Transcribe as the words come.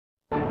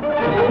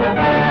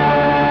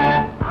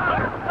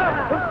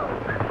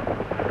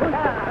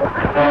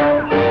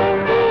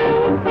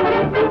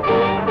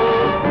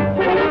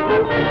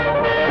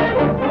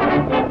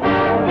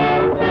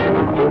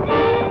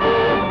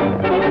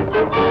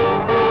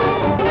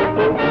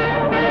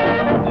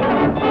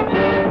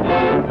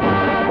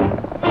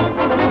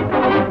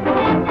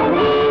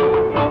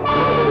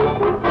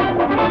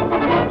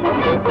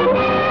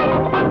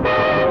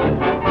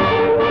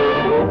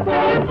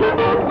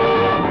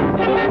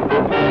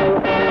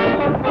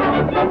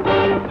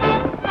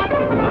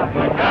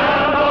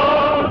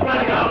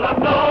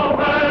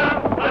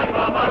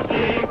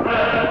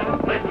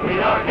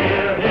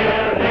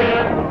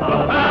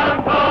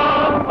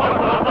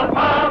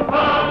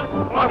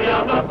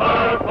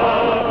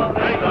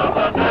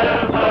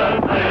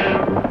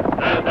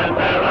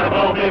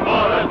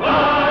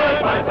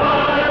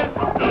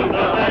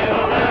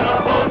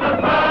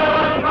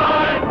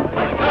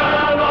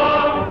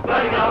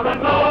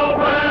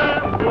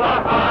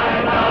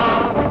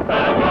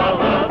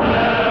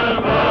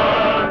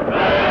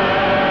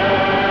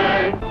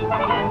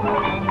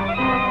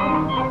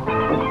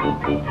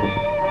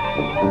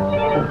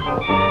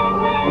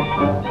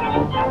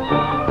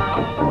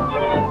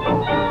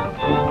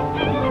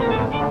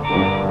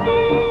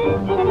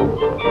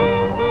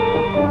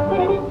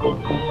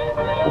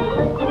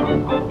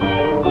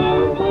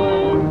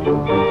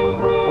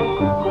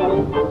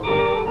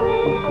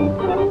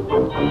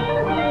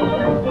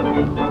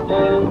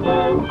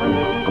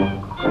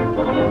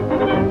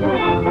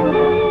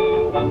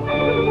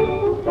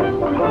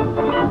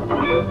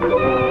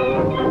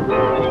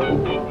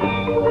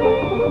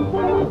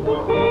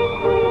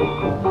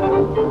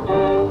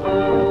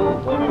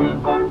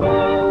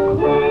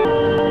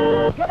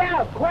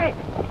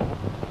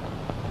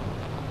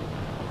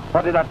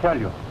What did I tell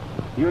you?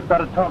 You'd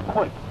better talk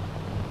quick.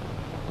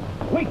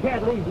 We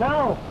can't leave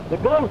now. The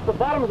gold's at the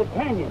bottom of the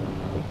canyon.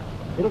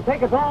 It'll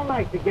take us all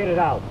night to get it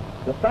out.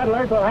 The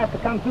settlers will have to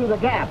come through the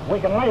gap. We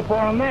can lay for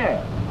them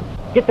there.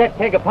 Get that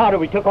keg of powder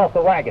we took off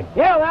the wagon.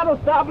 Yeah, that'll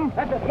stop them.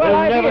 That's a good We'll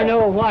idea. never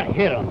know what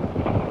hit them.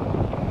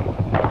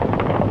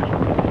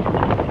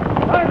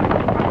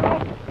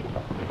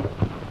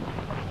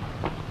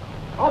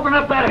 Open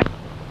up that...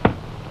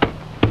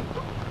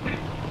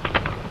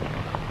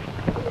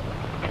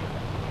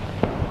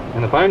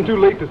 And if I'm too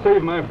late to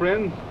save my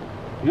friends,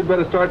 you'd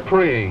better start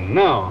praying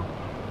now.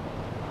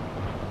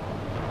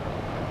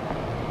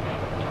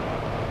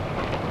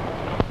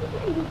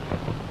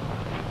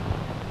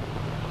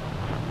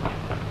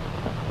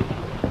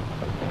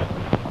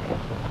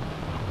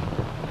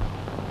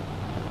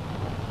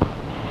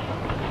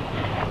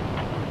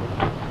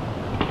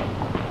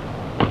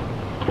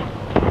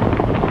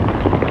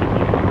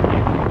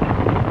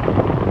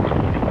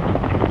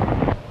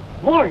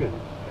 Morgan,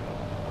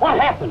 what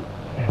happened?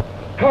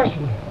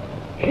 Carson,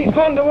 he's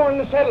gone to warn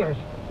the settlers.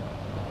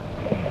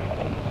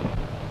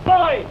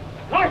 Boys,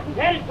 Carson's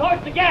headed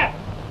towards the gap.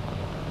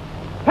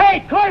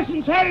 Hey,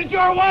 Carson's headed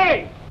your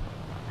way.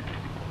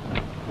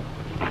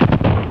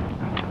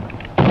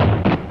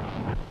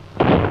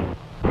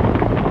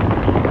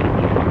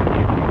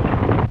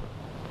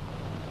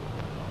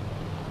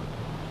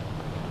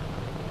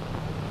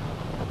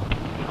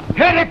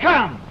 Here they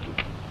come.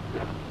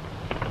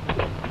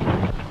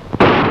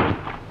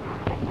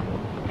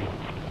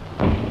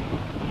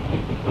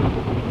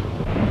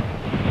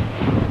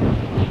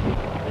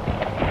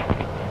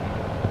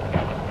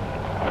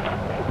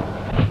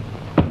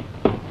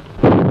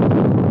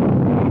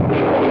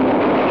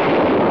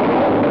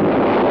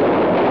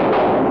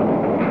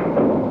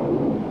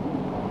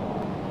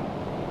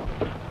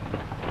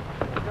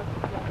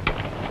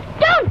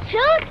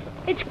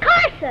 It's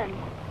Carson!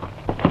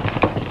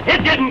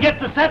 It didn't get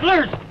the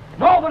settlers!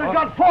 No, but it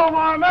got 4 of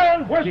our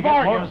men. Where's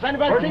Morgan? Has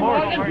anybody seen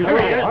Morgan?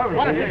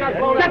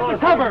 Get the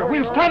cover.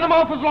 We'll stand them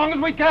off as long as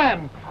we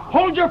can.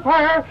 Hold your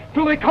fire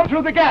till they come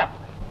through the gap.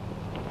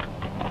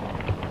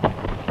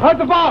 How's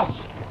the boss?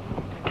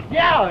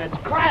 Yeah, it's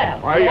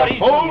Crab. Why, you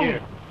fool?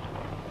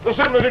 The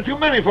settlers are too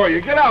many for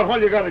you. Get out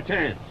while you got a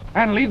chance.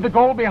 And leave the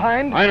gold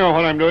behind? I know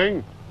what I'm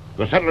doing.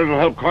 The settlers will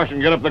help Carson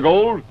get up the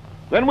gold.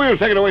 Then we'll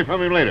take it away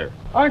from him later.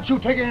 Aren't you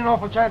taking an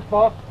awful chance,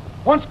 boss?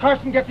 Once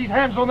Carson gets his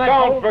hands on that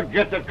Don't gold...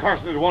 forget that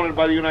Carson is wanted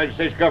by the United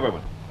States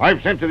government.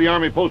 I've sent to the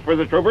army post for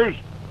the troopers.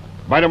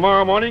 By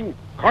tomorrow morning,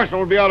 Carson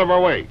will be out of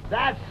our way.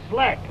 That's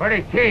slick.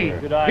 Pretty keen.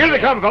 Good idea. Here they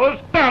come, fellas.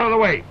 Get out of the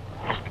way.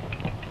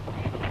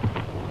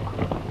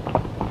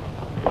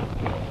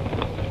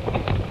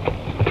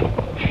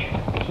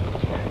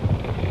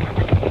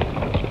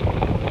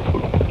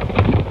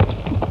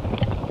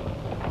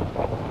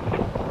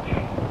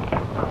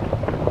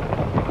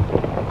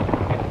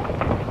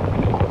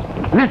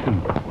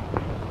 Listen.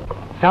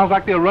 Sounds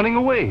like they're running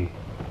away.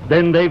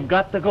 Then they've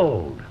got the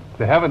gold.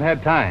 They haven't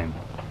had time.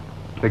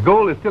 The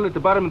gold is still at the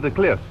bottom of the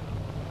cliff.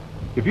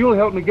 If you'll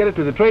help me get it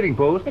to the trading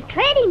post... The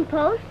trading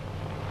post?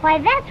 Why,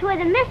 that's where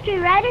the mystery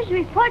riders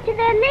report to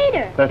their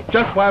leader. That's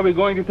just why we're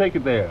going to take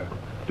it there.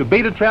 To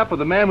bait a trap for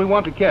the man we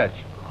want to catch.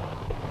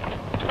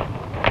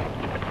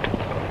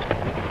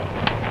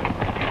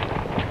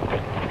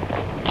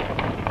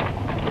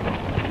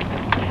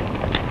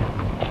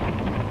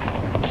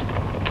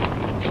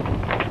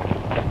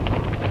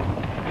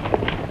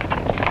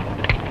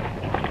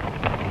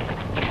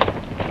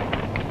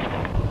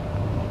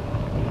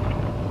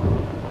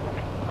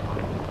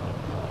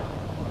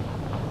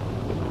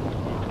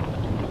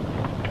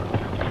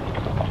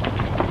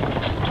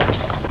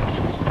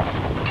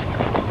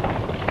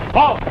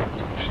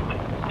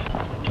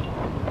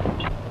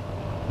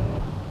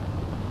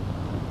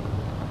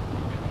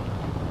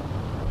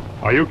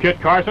 Are you Kit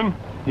Carson?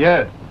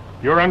 Yes.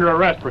 You're under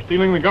arrest for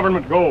stealing the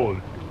government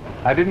gold.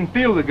 I didn't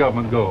steal the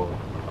government gold.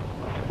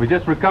 We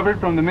just recovered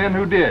from the men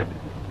who did.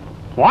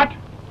 What?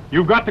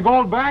 You got the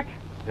gold back?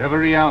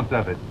 Every ounce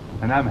of it.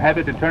 And I'm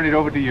happy to turn it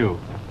over to you.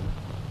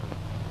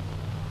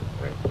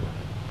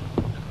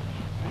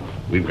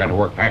 We've got to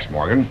work fast,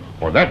 Morgan,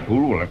 or that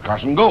fool will let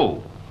Carson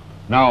go.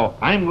 Now,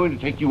 I'm going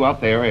to take you out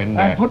there and...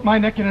 I put my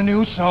neck in a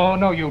noose, so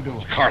no, you do.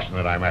 It's Carson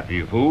that I'm after,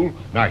 you fool.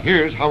 Now,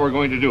 here's how we're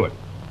going to do it.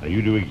 Now,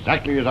 you do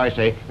exactly as I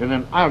say, and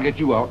then I'll get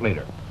you out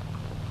later.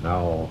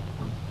 Now,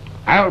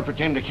 I'll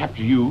pretend to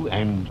capture you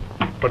and...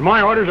 But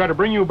my orders are to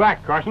bring you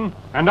back, Carson,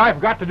 and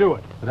I've got to do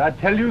it. But I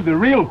tell you, the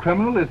real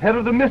criminal is head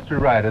of the mystery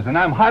riders, and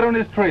I'm hot on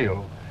his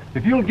trail.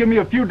 If you'll give me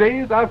a few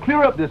days, I'll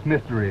clear up this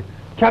mystery,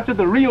 capture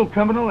the real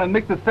criminal, and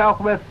make the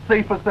Southwest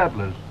safe for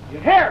settlers.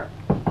 Here!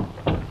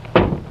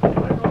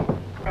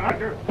 Come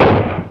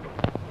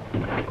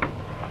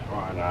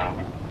on now.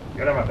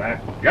 Get him up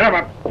there. Get him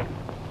up.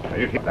 Now,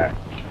 you keep that.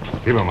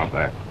 Keep him up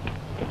there.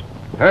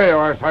 There you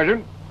are,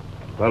 Sergeant.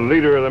 The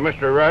leader of the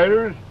mystery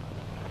riders.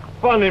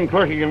 Found him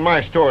clerking in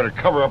my store to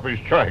cover up his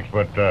tracks,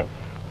 but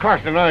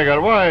Carson and I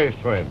got wise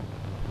to him.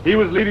 He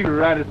was leading the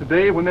riders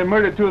today when they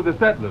murdered two of the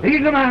settlers.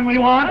 He's the man we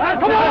want.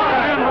 Come on!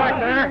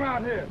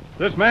 Right there.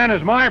 This man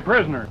is my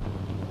prisoner.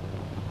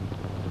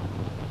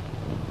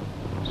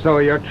 So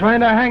you're trying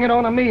to hang it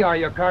on me, are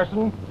you,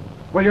 Carson?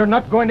 Well, you're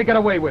not going to get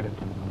away with it.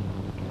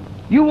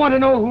 You want to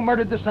know who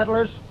murdered the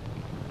settlers?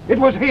 It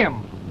was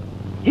him.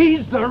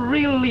 He's the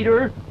real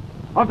leader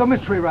of the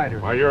mystery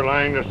riders. Why, you're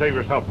lying to save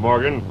yourself,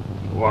 Morgan.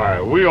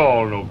 Why, we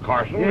all know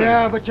Carson.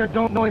 Yeah, but you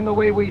don't know him the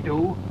way we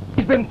do.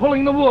 He's been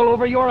pulling the wool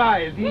over your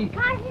eyes. Kit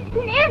Carson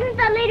isn't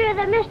the leader of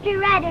the mystery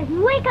riders,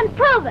 and we can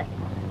prove it.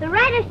 The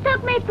riders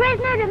took me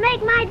prisoner to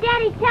make my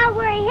daddy tell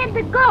where he hid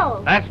the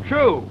gold. That's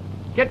true.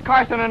 Kit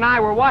Carson and I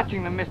were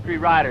watching the mystery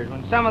riders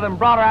when some of them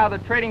brought her out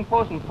of the trading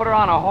post and put her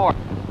on a horse.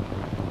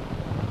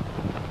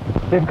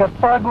 They've got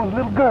Fargo's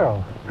little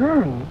girl.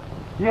 Girl?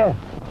 Yes.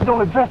 She's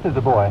only dressed as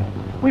a boy.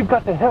 We've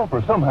got to help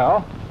her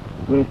somehow.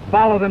 We'll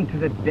follow them to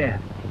the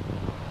death.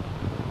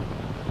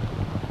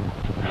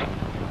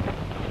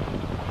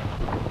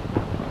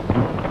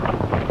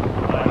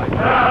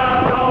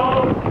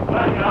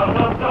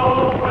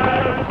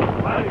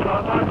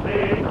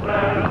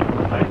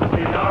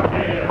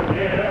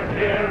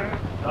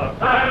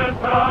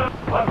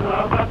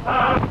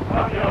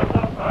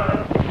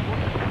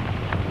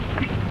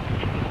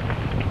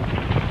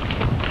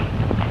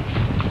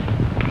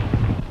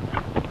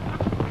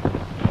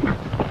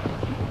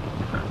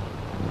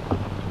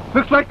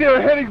 Looks like they were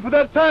heading for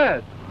that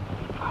pass.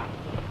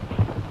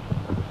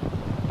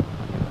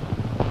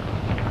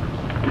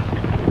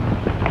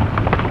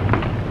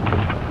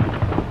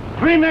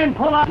 3 men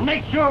pull up and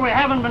make sure we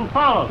haven't been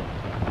followed.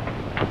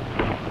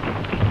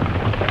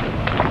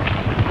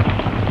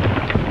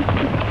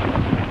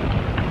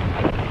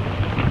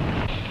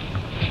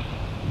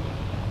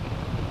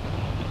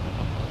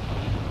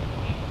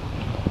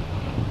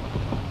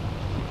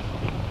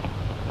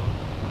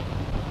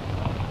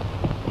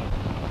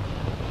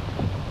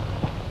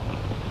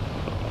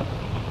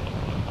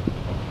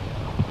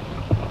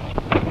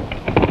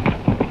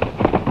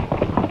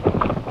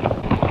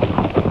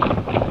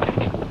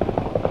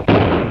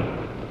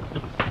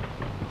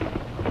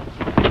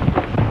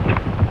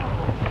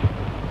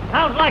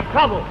 Sounds like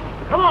trouble.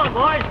 Come on,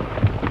 boys.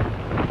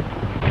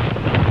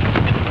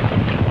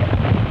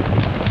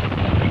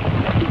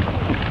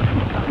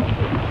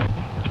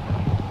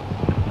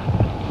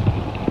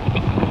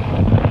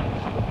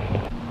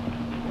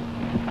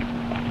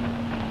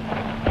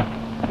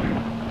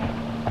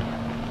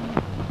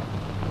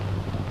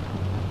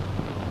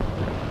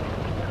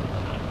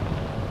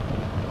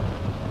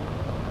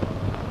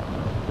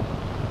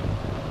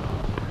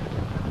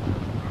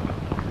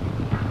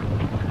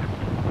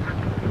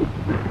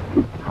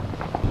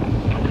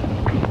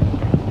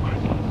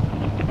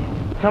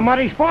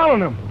 Somebody's following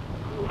them.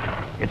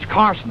 It's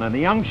Carson and the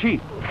young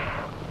chief.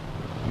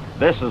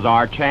 This is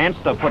our chance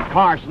to put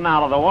Carson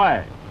out of the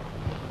way.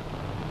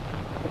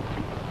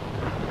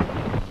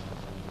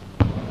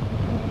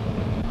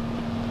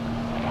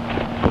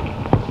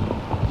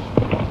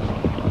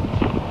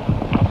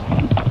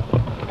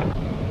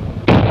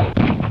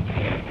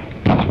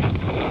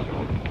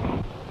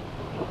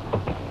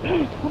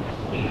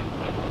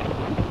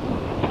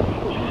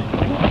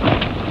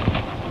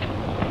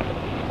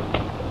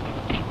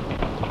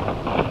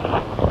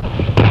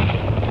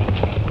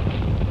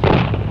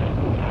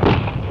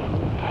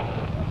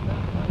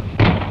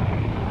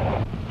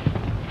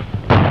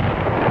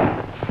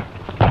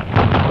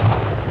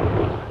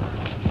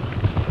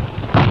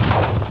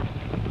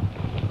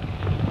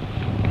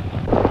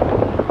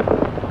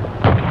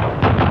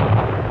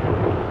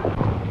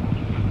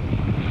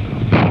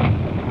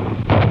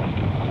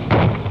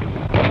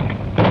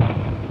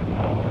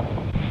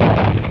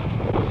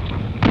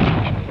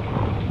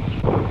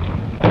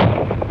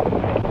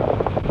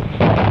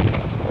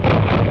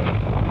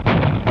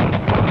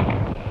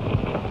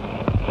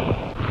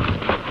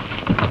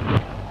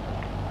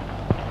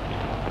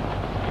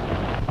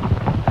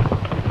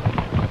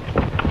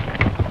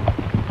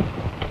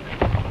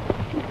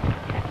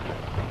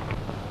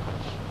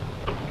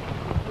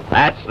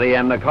 the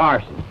end of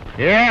Carson.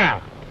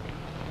 Yeah.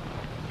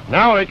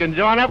 Now we can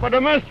join up with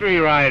the mystery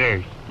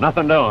riders.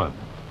 Nothing doing.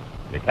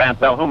 You can't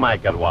tell who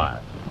might get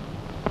what.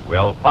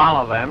 We'll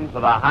follow them to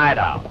the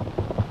hideout.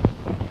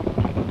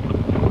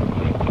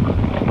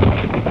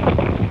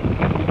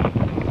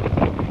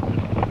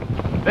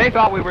 They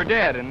thought we were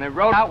dead, and they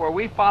rode out where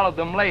we followed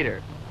them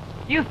later.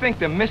 You think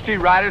the mystery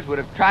riders would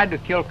have tried to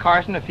kill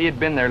Carson if he had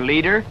been their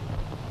leader?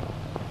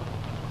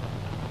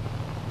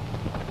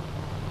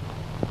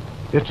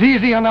 It's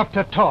easy enough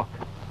to talk.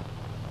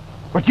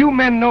 But you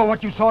men know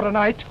what you saw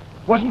tonight.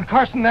 Wasn't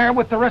Carson there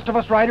with the rest of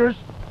us riders?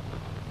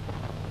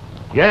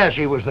 Yes,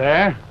 he was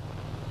there.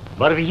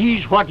 But if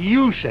he's what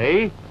you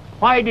say,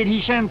 why did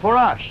he send for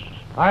us?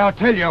 I'll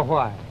tell you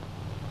why.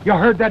 You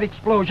heard that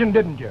explosion,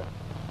 didn't you?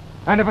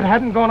 And if it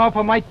hadn't gone off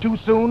a mite too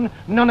soon,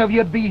 none of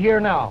you'd be here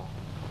now.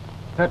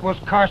 That was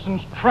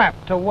Carson's trap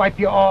to wipe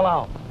you all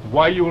out.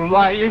 Why, you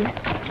lying?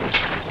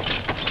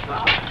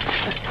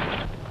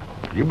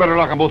 You better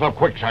lock them both up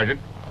quick, Sergeant.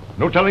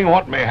 No telling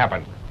what may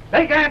happen.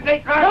 They can't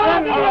take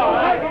Carson!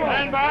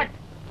 Stand back!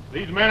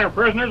 These men are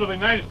prisoners of the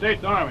United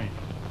States Army.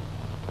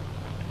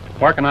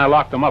 Where can I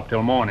lock them up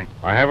till morning?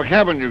 I have a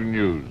cabin you can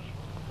use.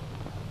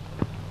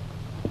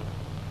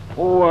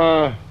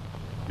 Oh,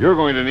 you're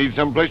going to need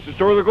some place to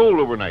store the gold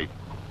overnight.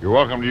 You're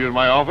welcome to use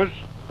my office.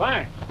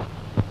 Thanks.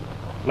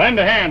 Lend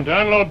a hand to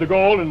unload the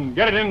gold and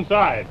get it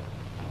inside.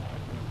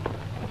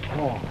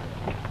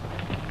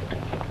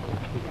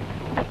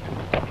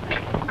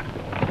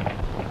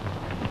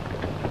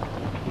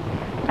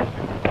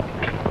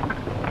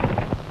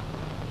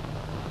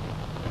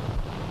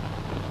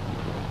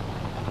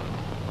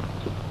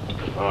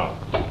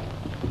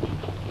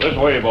 This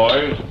way,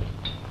 boys.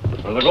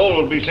 Now, the gold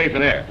will be safe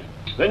in there.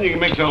 Then you can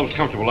make yourselves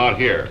comfortable out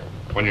here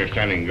when you're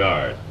standing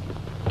guard.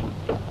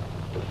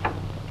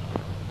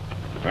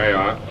 There you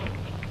are.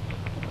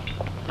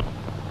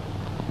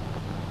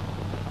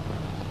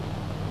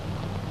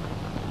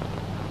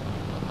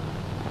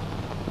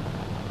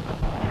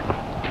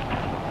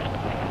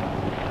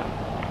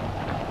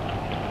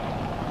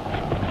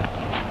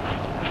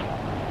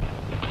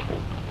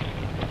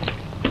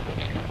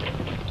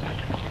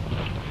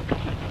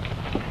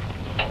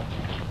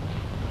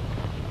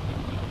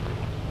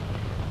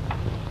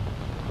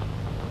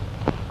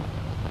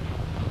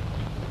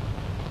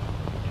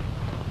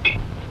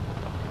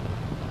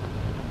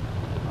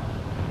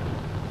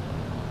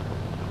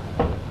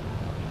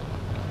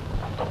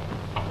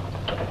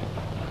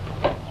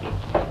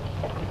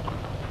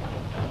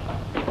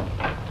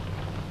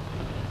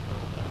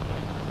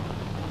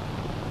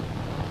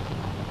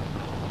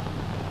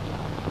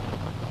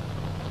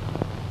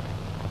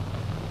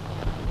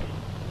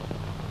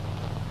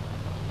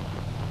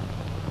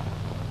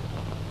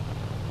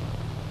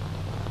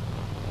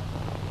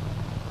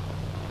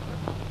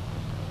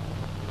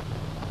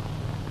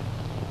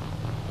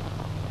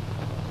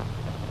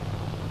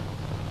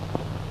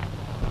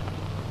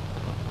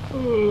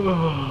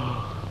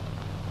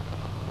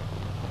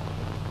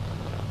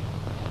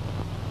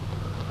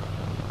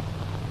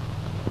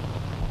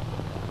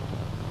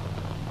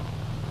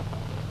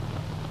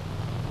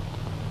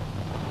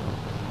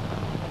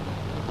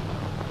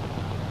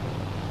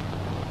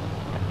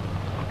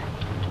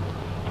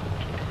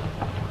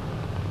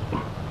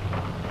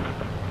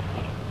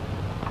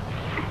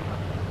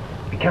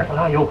 Be careful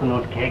how you open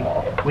those kegs.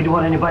 We don't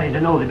want anybody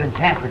to know they've been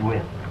tampered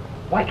with.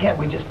 Why can't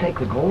we just take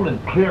the gold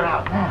and clear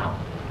out now?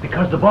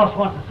 Because the boss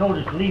wants the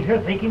soldiers to leave here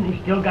thinking he's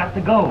still got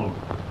the gold.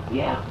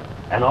 Yeah.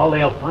 And all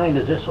they'll find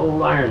is this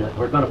old iron that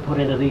we're going to put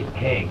into these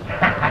kegs.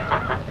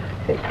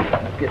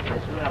 Let's get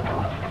this rub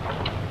off.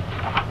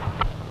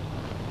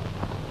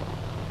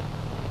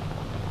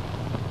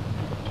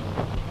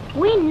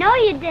 We know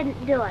you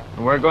didn't do it.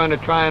 We're going to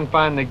try and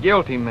find the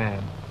guilty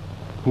man.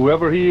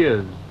 Whoever he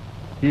is,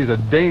 he's a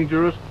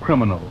dangerous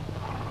criminal.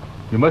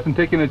 You mustn't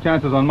take any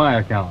chances on my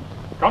account.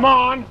 Come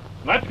on,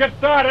 let's get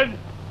started.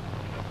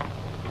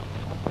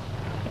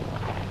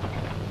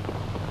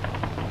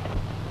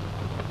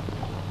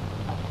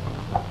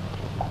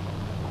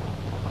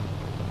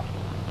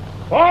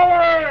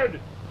 Forward!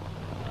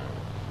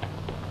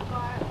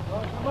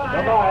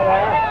 Goodbye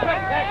there.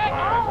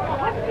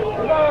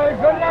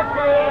 Good luck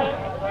to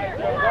you.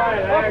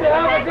 Hope you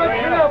have a good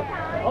trip.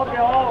 Hope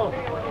you all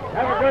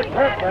have a good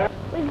trip, man.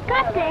 We've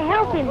got to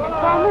help him,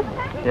 Thomas.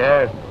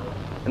 Yes.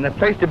 And the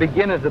place to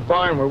begin is the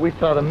barn where we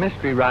saw the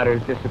mystery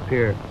riders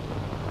disappear.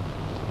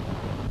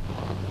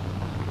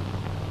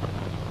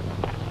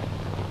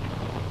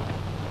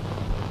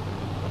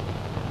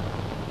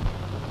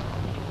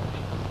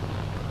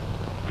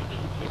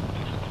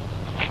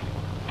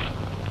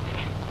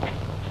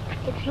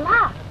 It's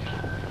locked.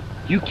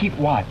 You keep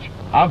watch.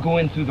 I'll go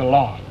in through the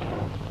loft.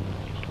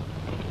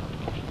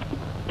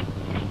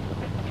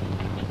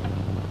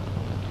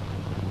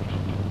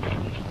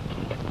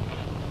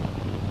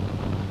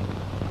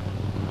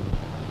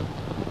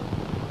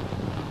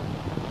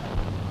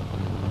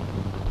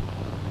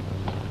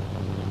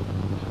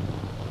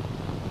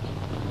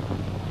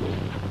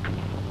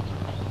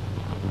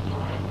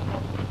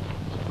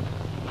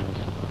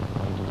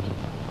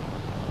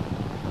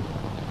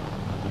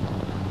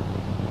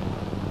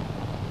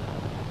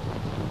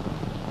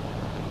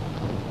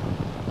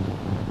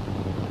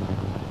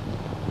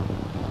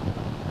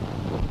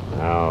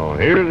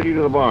 here's the key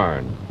to the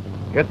barn.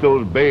 Get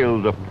those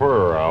bales of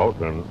fur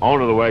out and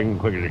onto the wagon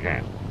quick as you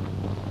can.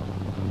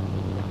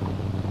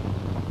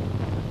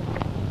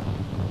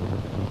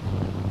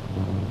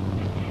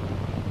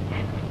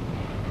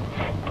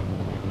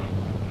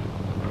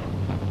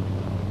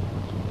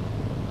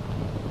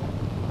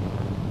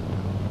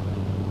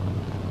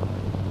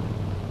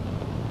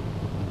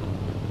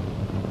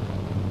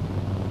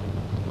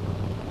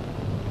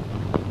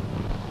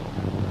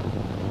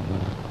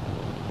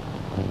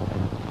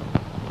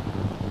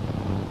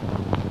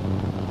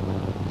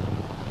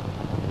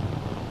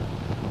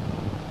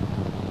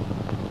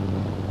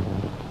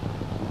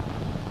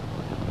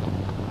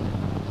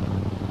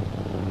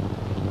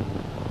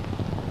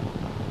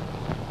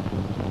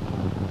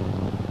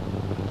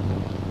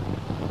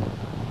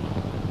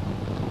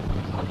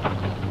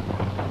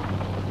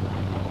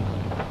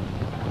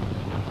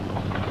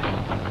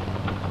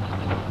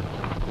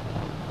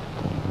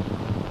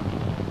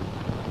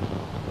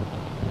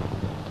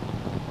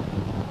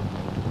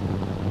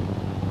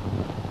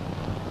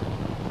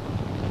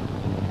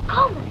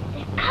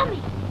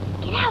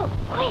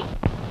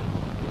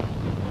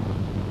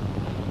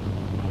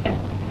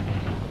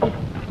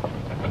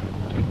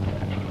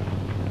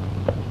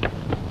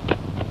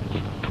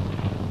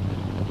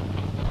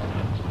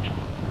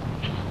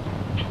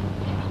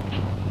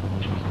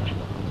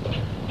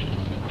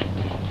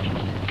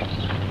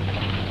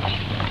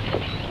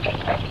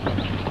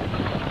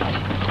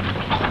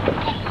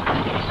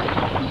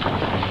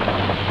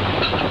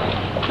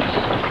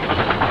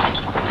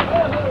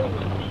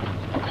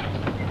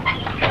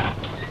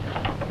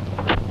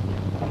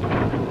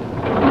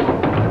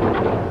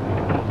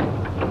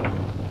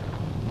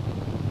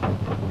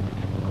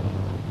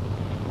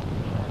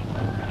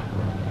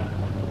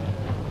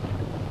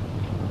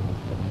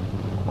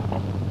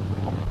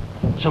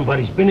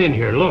 Somebody's been in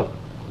here, look.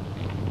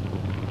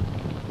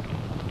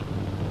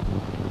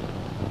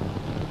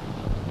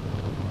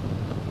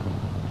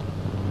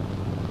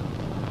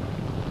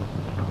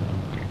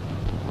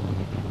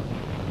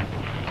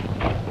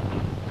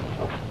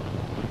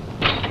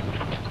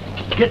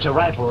 Get your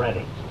rifle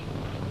ready.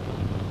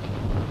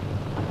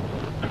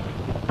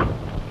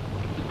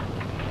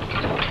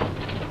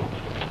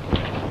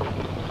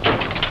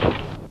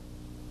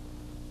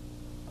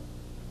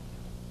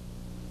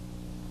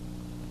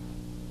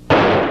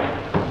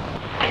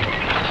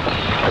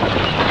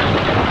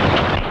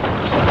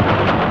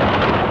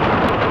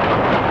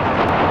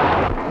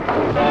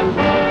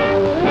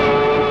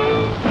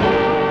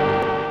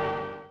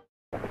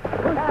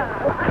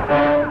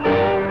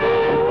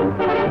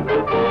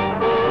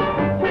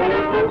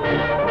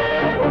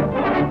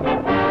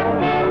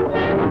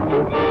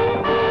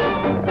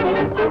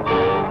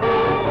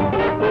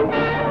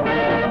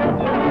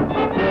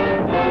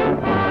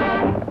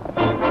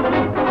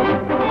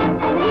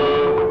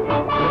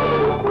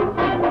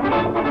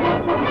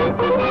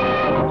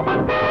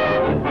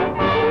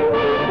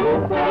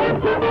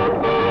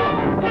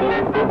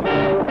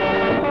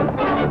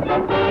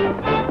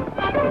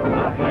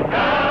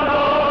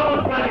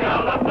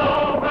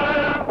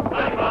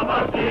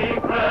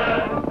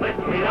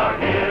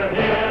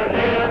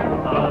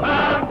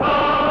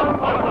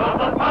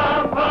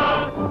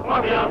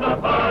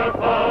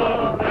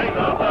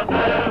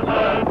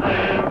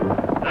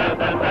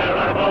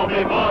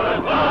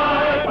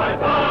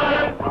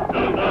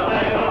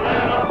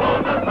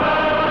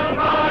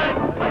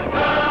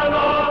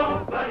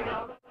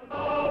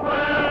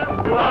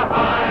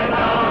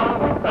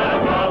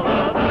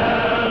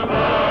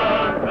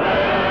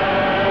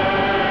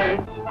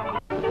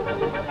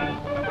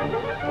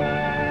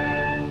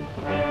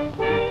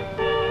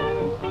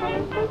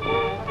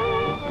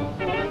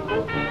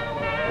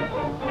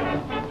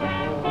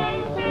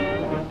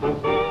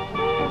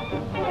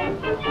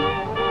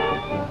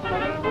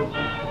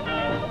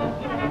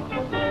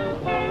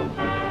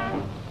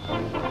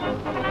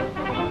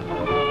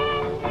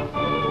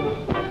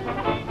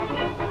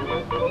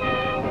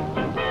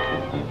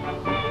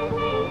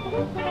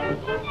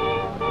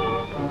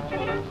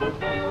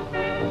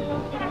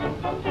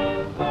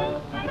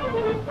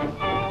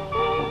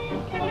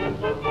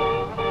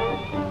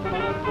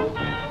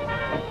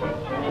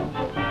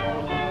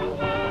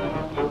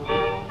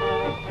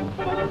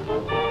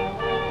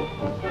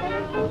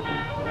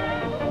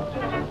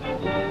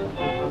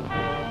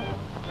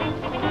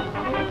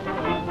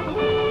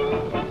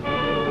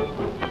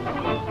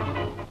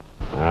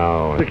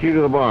 Now, the key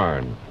to the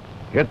barn.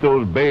 Get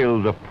those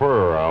bales of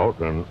fur out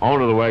and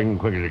onto the wagon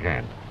quick as you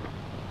can.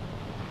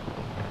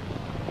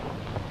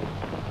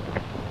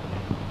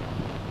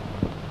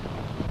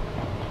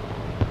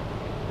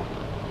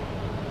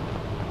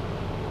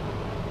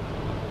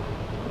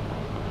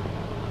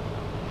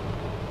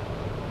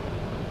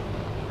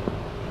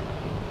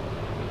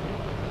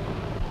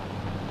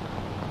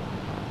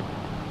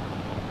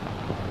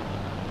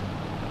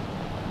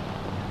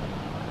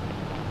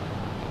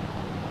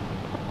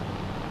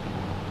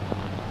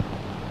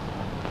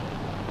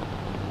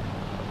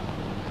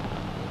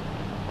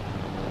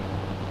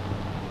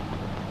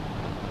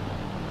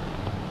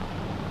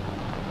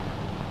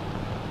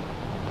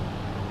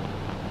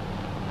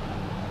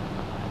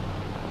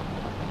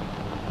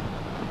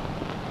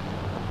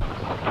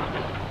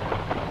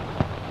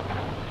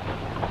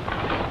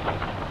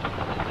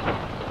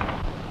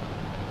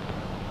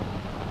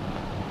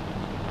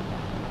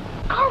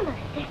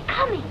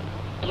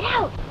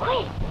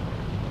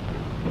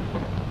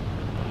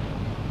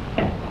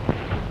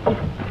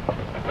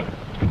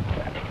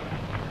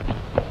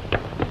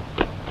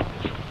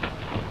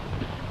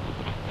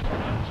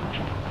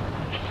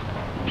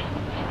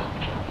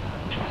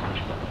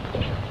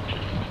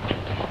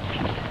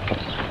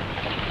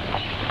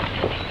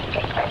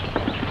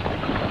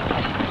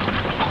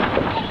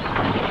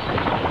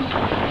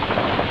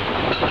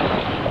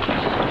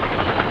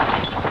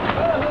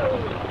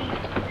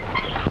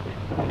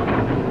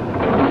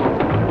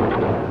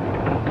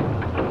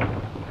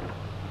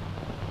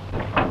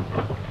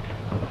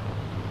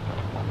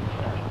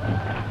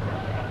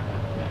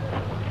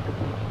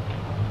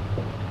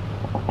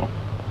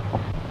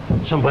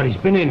 Somebody's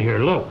been in here,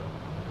 look.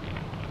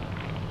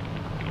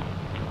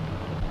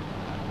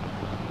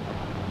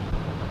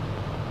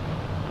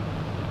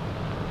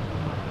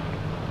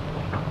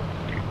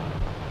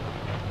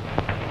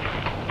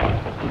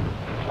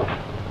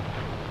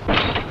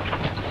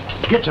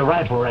 Get your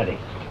rifle ready.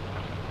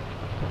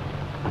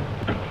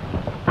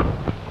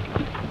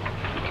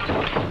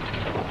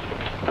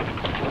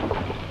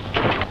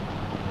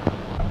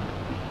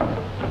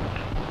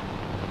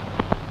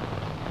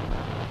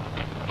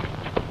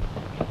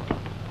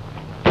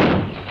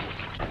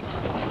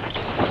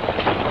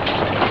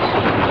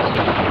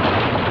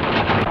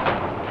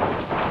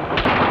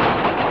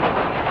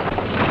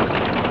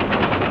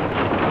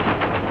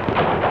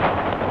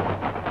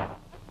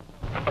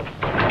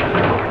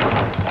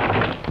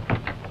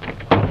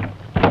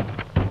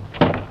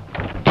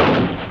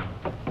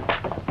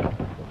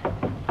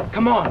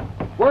 Come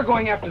on. We're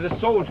going after the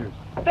soldiers.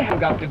 They haven't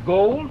got the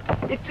gold.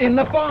 It's in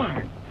the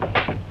barn.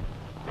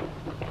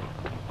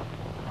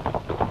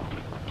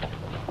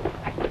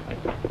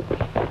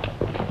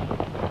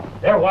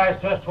 They're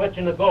wise to us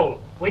switching the gold.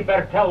 We'd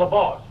better tell the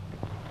boss.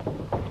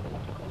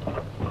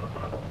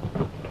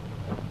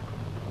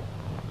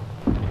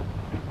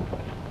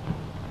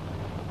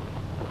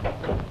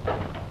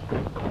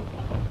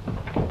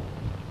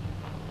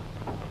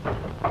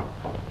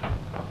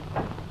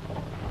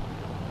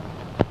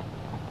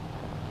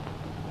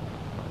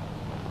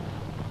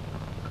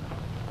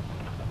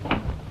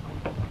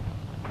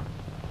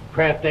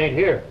 Kraft ain't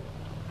here.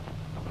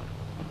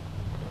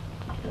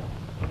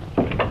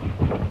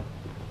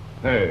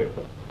 Hey.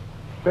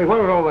 Say, what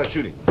was all that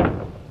shooting?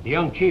 The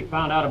young chief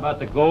found out about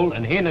the gold,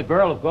 and he and the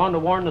girl have gone to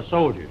warn the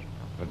soldiers.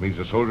 That means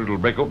the soldiers will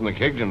break open the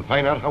kegs and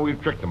find out how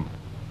we've tricked them.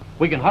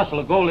 We can hustle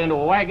the gold into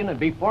a wagon and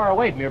be far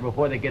away from here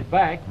before they get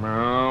back.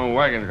 No,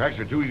 wagon tracks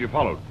are too easy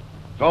followed.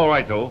 It's all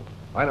right, though.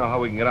 I know how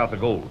we can get out the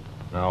gold.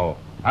 Now,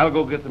 I'll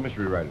go get the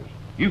mystery riders.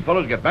 You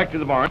fellows get back to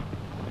the barn.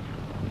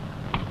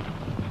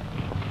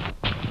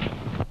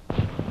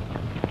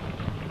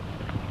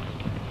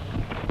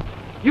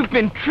 You've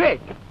been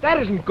tricked.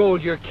 That isn't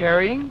gold you're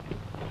carrying.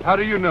 How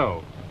do you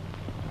know?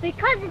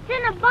 Because it's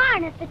in a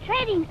barn at the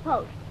trading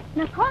post.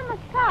 Nakoma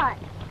saw it.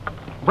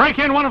 Break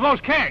in one of those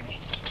kegs.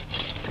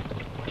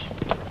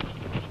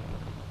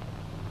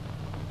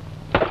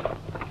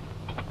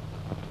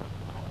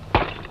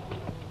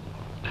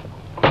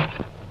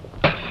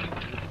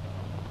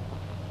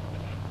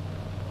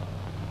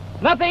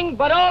 Nothing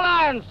but old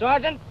iron,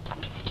 Sergeant.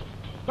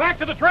 Back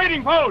to the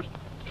trading post.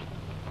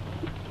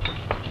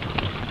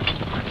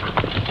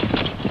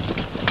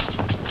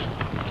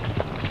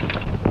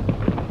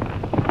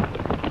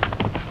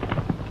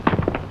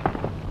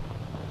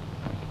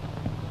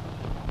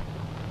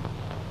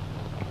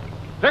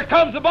 There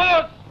comes the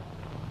boss!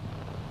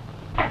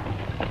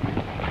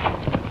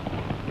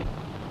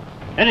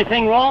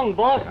 Anything wrong,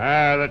 boss?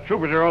 The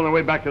troopers are on their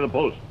way back to the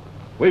post.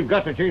 We've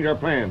got to change our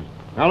plans.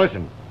 Now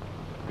listen,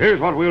 here's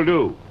what we'll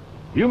do.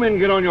 You men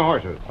get on your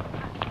horses.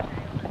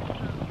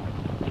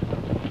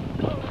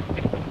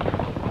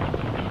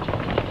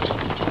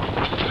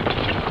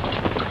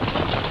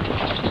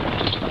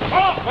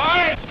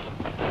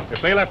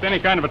 If they left any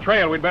kind of a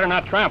trail, we'd better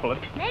not trample it.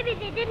 Maybe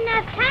they didn't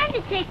have time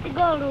to take the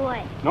gold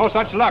away. No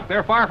such luck.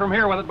 They're far from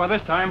here with it by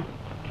this time.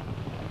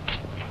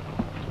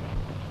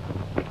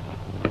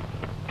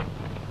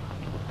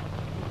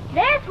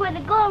 There's where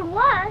the gold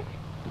was.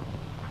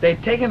 They've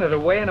taken it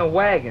away in a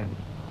wagon.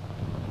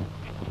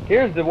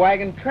 Here's the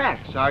wagon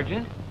track,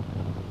 Sergeant.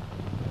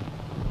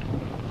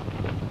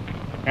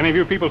 Any of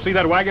you people see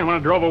that wagon when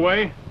it drove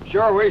away?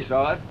 Sure, we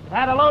saw it. It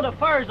had a load of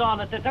furs on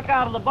it they took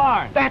out of the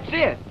barn. That's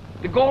it.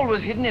 The gold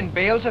was hidden in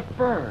bales of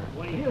fur.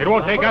 It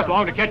won't take us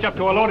long to catch up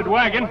to a loaded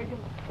wagon.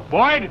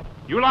 Boyd,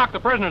 you lock the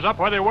prisoners up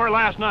where they were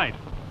last night.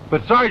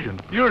 But,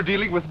 Sergeant, you're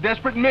dealing with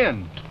desperate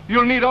men.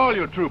 You'll need all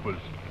your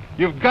troopers.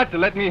 You've got to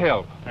let me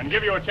help. And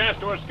give you a chance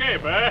to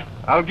escape, eh?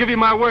 I'll give you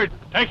my word.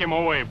 Take him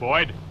away,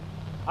 Boyd.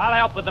 I'll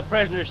help with the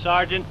prisoners,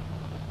 Sergeant.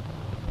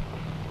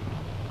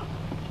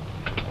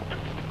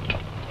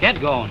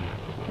 Get going.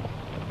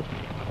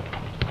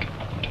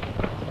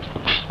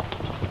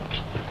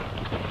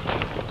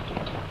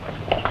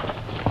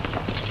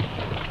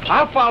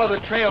 I'll follow the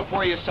trail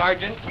for you,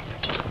 Sergeant.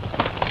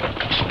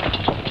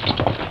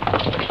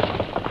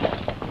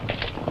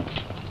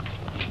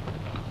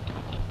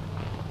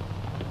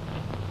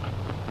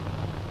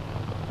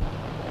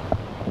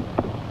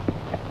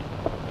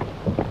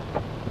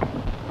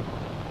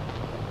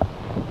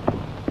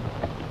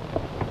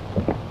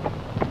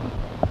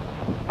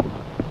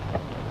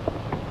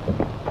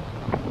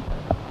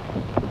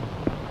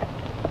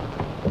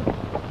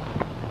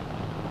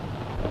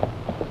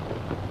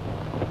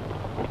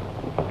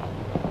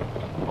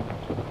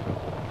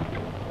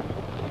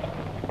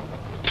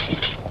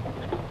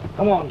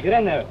 Come on, get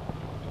in there.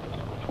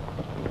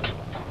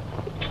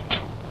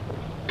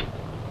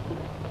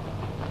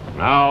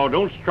 Now,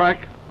 don't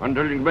strike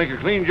until you make a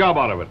clean job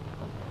out of it.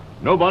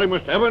 Nobody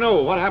must ever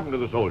know what happened to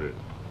the soldiers.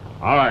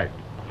 All right.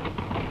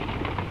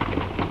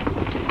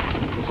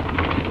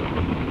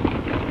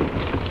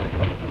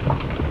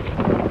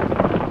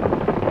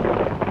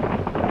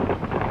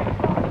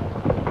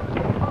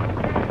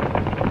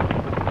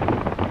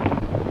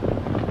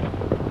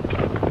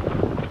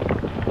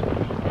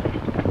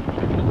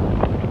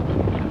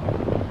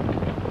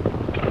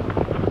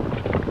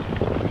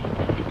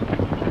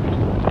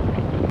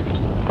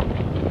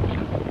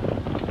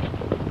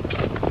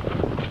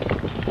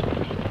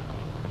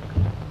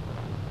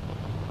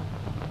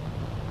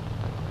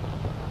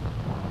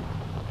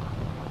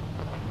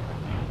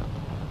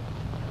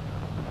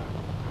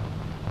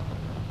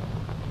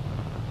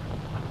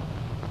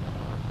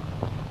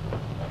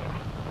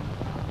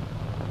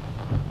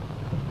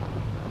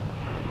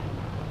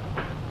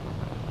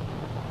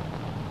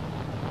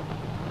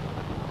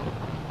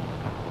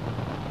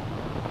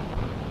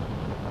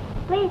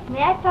 Please,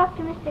 may I talk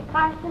to Mr.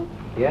 Carson?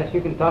 Yes,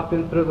 you can talk to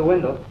him through the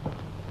window.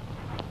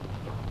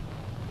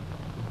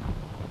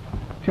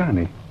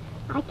 Johnny.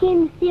 I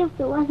came to see if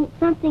there wasn't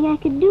something I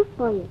could do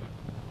for you.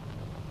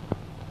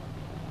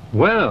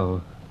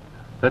 Well,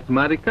 that's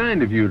mighty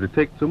kind of you to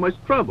take so much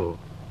trouble.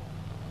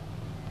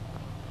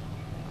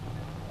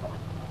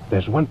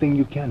 There's one thing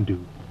you can do.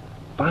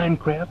 Find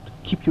Kraft,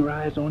 keep your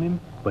eyes on him,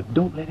 but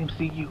don't let him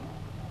see you.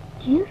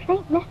 Do you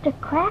think Mr.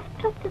 Kraft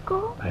took the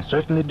gold? I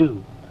certainly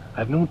do.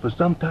 I've known for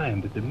some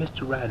time that the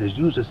Mr. Riders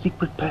use a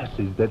secret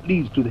passage that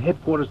leads to the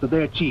headquarters of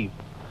their chief.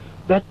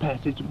 That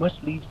passage must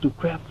lead to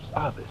Kraft's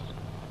office.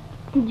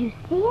 Did you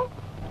see it?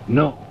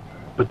 No,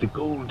 but the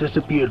gold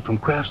disappeared from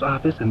Kraft's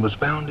office and was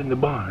found in the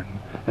barn.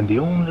 And the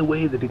only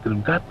way that it could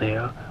have got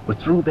there was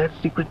through that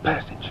secret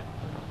passage.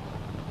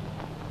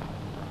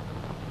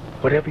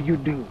 Whatever you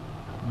do,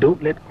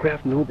 don't let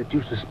Kraft know that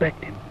you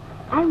suspect him.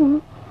 I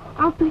won't.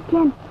 I'll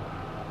pretend.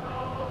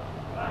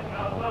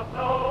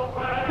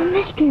 The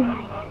mystery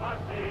light.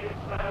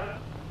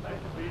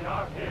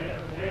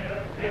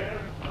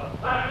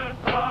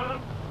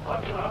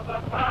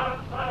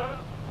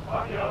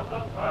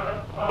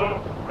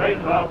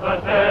 Raise up the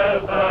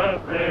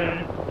desert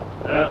wind.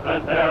 Death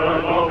and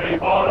terror go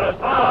before us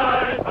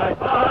side by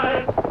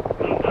side.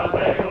 Soon shall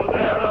hail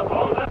their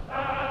opponents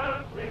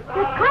as we ride.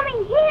 They're coming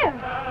here.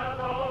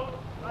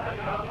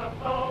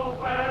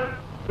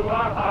 To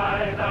our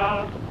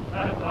hideout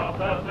and of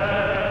the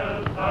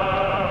desert.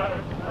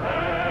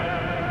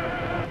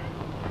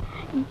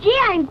 Gee,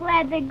 I'm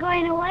glad they're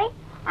going away.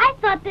 I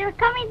thought they were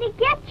coming to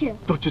get you.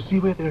 Don't you see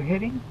where they're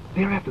heading?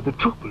 They're after the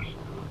troopers.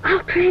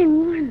 I'll try and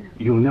warn them.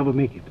 You'll never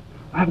make it.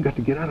 I've got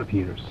to get out of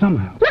here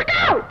somehow. Look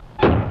out!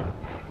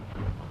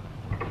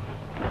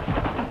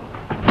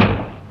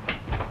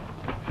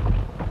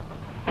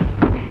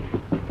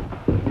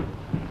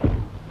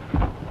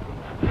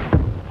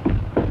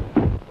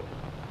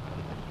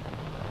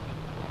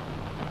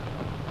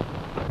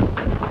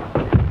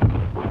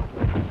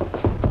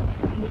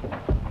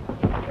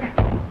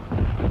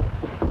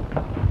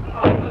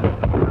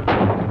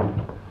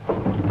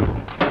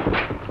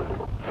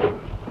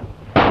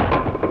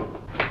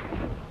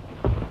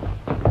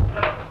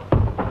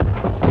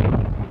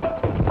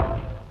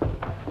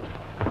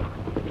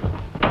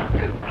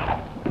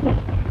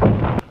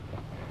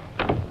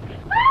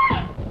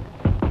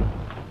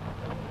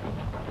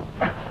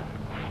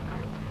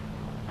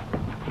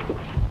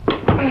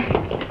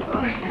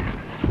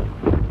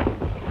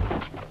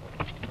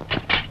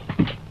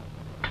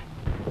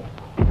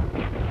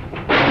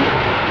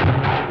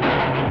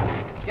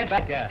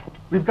 Back there.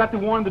 We've got to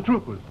warn the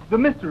troopers. The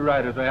mystery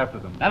riders are after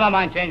them. Never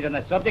mind changing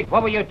the subject.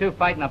 What were you two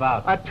fighting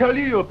about? I tell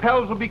you, your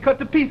pals will be cut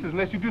to pieces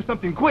unless you do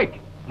something quick.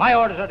 My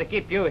orders are to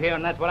keep you here,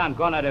 and that's what I'm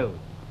gonna do.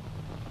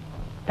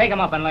 Take him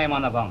up and lay him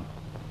on the bunk.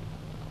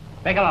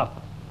 Pick him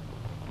up.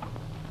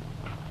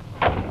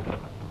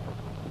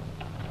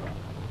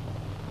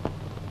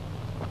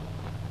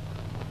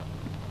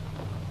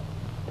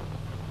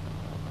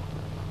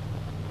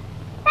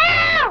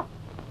 Help!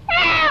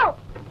 Help!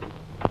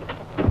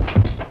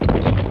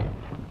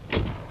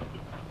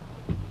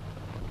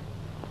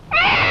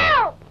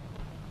 Help!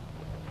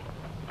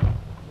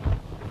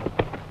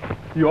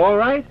 You all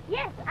right?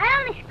 Yes,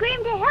 I only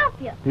screamed to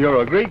help you.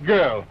 You're a great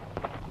girl.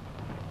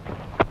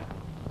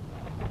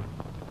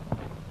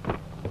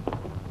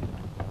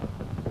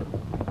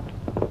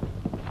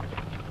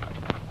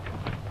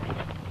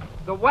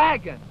 The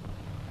wagon.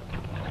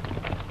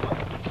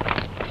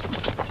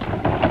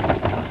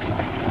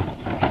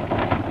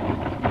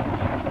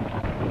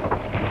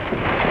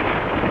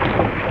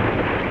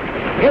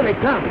 Here they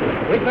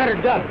come. We'd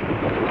better duck.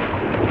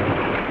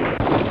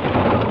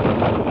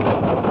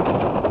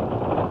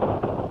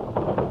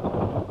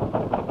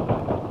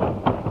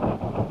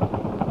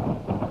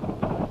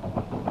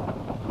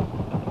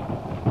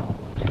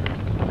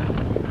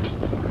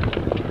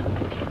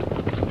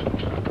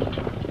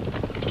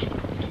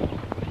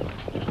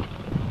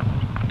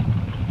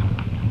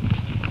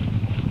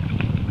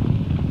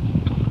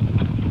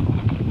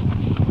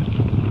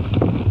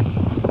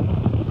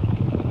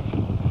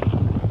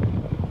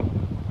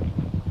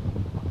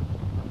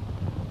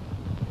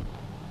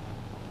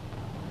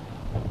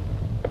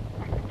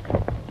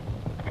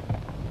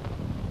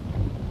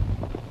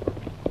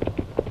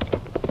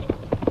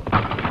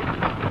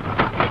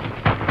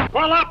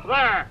 Pull up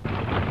there!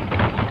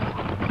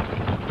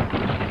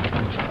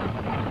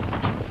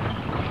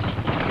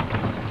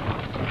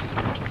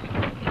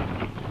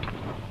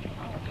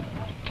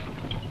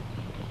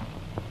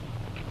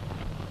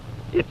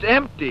 It's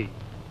empty.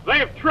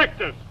 They've tricked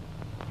us.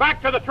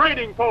 Back to the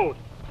trading post.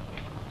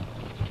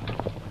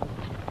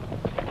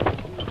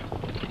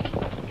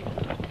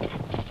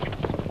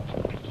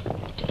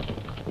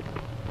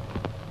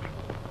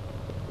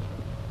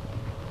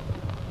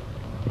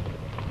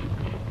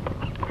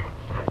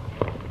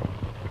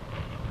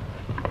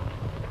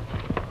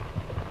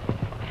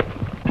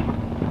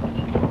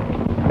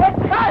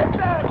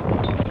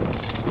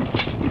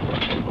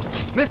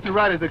 Mr.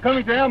 Riders. They're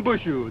coming to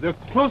ambush you. They're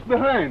close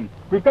behind.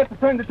 We've got to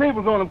turn the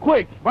tables on them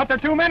quick. But they're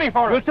too many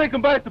for us. We'll take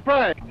them by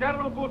surprise. Scatter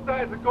on both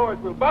sides of the course.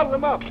 We'll bottle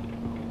them up.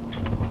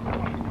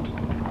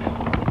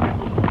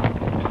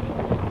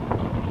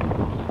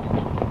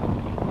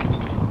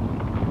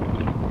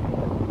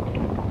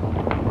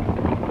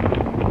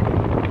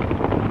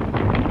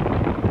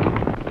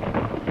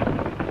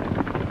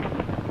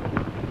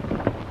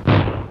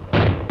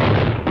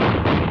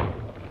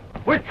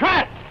 We're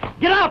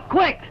trapped! Get out,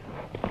 quick!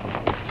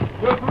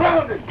 We're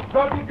surrounded.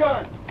 Drop your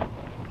gun.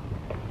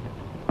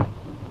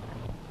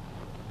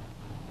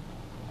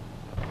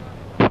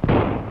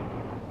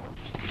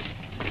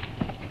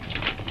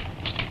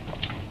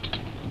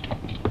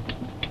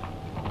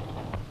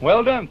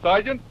 Well done,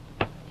 Sergeant.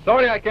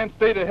 Sorry I can't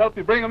stay to help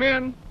you bring them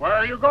in. Where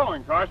are you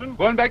going, Carson?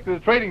 Going back to the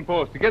trading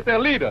post to get their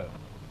leader.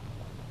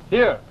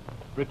 Here,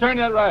 return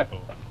that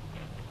rifle.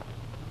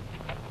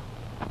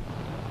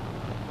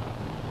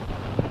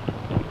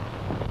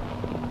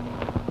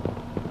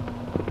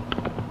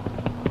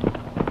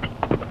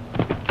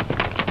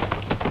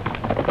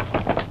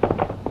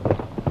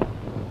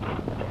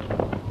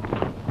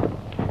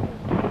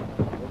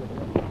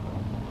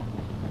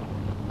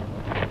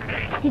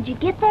 Did you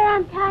get there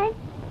on time?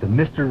 The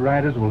Mr.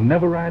 Riders will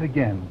never ride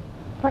again.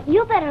 But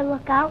you better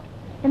look out.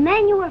 The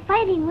man you were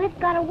fighting with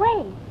got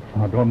away.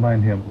 Oh, don't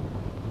mind him.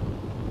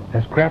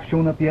 Has Kraft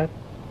shown up yet?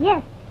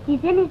 Yes,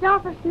 he's in his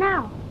office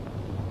now.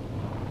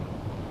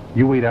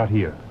 You wait out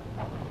here.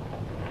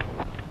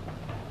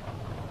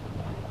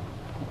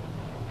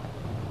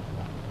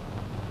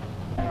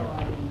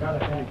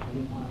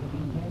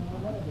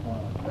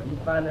 You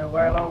find they're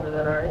way longer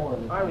than our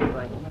army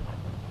blankets.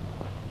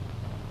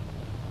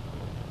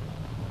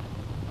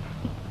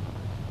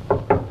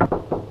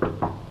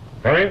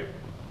 Come in.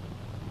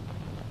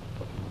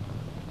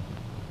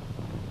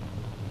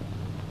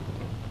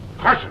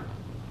 Carson!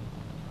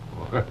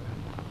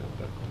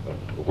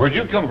 Where'd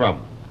you come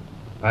from?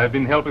 I've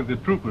been helping the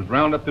troopers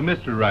round up the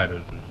Mr.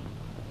 Riders.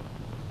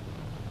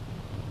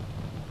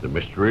 The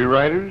Mystery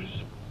Riders?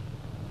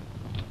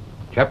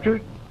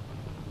 Captured?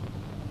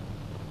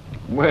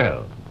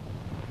 Well,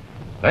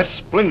 that's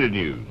splendid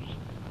news.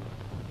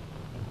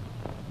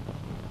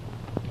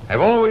 I've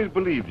always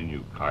believed in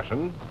you,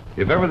 Carson.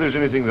 If ever there's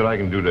anything that I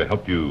can do to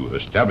help you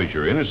establish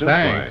your innocence,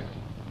 Thanks.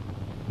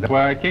 That's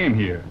why I came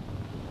here.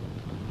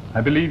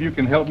 I believe you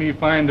can help me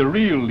find the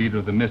real leader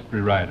of the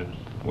Mystery Riders.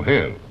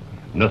 Well,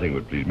 nothing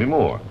would please me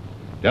more.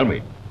 Tell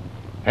me,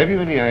 have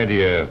you any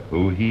idea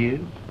who he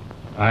is?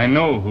 I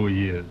know who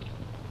he is.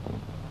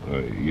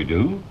 You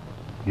do?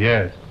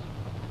 Yes.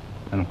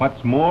 And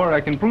what's more,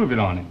 I can prove it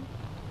on him.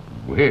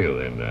 Well,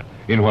 then,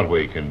 in what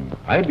way can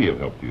I be of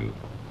help to you?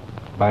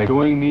 By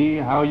showing me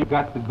how you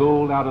got the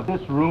gold out of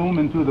this room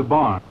into the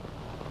barn.